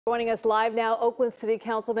Joining us live now, Oakland City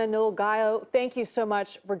Councilman Noel Gallo. Thank you so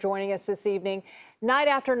much for joining us this evening. Night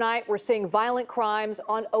after night, we're seeing violent crimes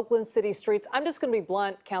on Oakland City streets. I'm just going to be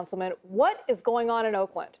blunt, Councilman. What is going on in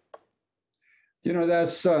Oakland? You know,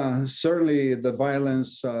 that's certainly the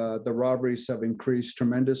violence, the robberies have increased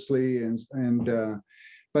tremendously,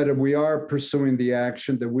 but we are pursuing the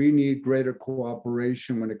action that we need greater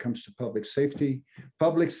cooperation when it comes to public safety.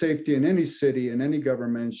 Public safety in any city, in any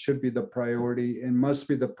government should be the priority and must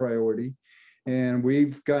be the priority. And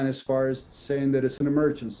we've gone as far as saying that it's an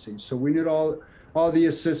emergency. So we need all the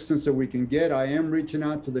assistance that we can get. I am reaching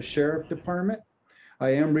out to the Sheriff Department.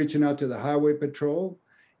 I am reaching out to the Highway Patrol.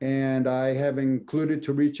 And I have included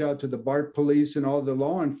to reach out to the BART police and all the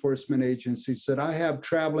law enforcement agencies that I have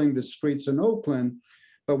traveling the streets in Oakland.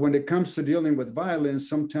 But when it comes to dealing with violence,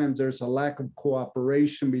 sometimes there's a lack of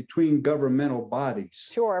cooperation between governmental bodies.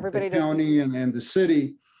 Sure, everybody the county and the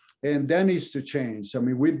city, and that needs to change. I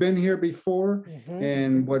mean, we've been here before,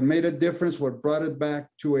 and what made a difference, what brought it back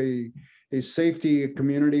to a safety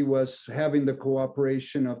community was having the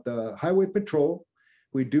cooperation of the Highway Patrol.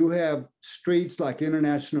 We do have streets like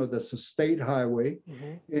International, that's a state highway,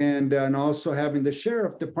 and also having the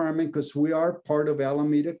Sheriff Department, because we are part of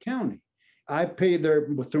Alameda County. I pay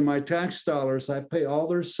through my tax dollars, I pay all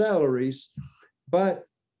their salaries. But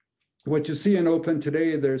what you see in Oakland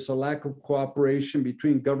today, there's a lack of cooperation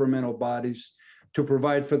between governmental bodies to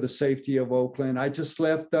provide for the safety of Oakland. I just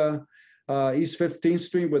left East 15th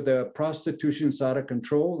Street with the prostitution's out of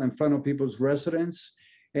control in front of people's residence.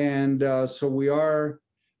 And so we are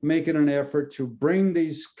making an effort to bring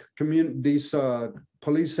these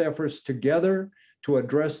police efforts together to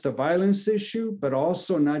address the violence issue, but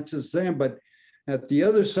also not just them, but at the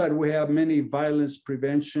other side, we have many violence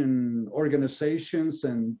prevention organizations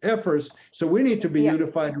and efforts. So we need to be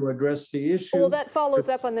unified to address the issue. Well, that follows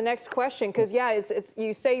up on the next question, because it's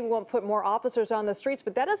you say you won't put more officers on the streets,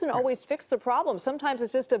 but that doesn't always fix the problem. Sometimes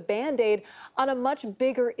it's just a Band-Aid on a much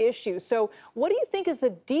bigger issue. So what do you think is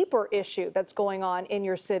the deeper issue that's going on in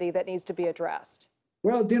your city that needs to be addressed?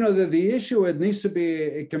 Well, you know, the issue, it needs to be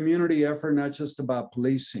a community effort, not just about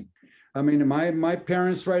policing. I mean, my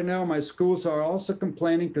parents right now, my schools are also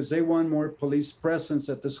complaining because they want more police presence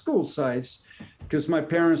at the school sites, because my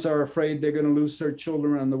parents are afraid they're going to lose their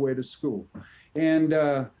children on the way to school. And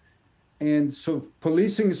so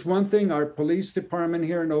policing is one thing. Our police department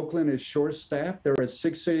here in Oakland is short-staffed. They're at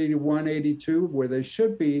 68182, where they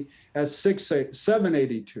should be at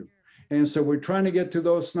 782. And so we're trying to get to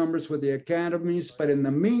those numbers with the academies. But in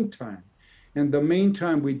the meantime,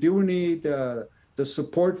 we do need the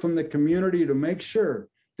support from the community to make sure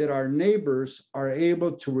that our neighbors are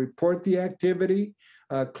able to report the activity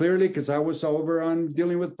clearly, because I was over on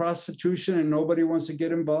dealing with prostitution and nobody wants to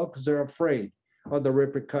get involved because they're afraid of the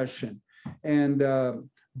repercussion. And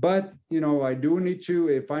but, you know, I do need to,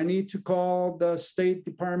 if I need to call the State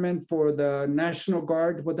Department for the National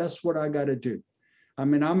Guard, well, that's what I got to do. I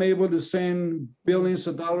mean, I'm able to send billions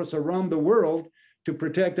of dollars around the world to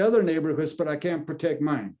protect other neighborhoods, but I can't protect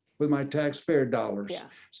mine with my taxpayer dollars.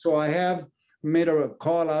 So I have made a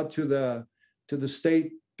call out to the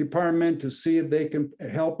State Department to see if they can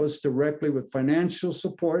help us directly with financial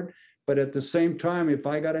support. But at the same time, if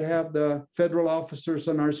I got to have the federal officers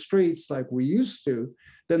on our streets like we used to,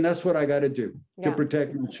 then that's what I got to do to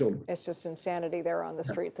protect my children. It's just insanity there on the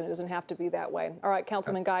streets, and it doesn't have to be that way. All right,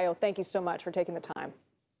 Councilman Gallo, thank you so much for taking the time.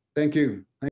 Thank you.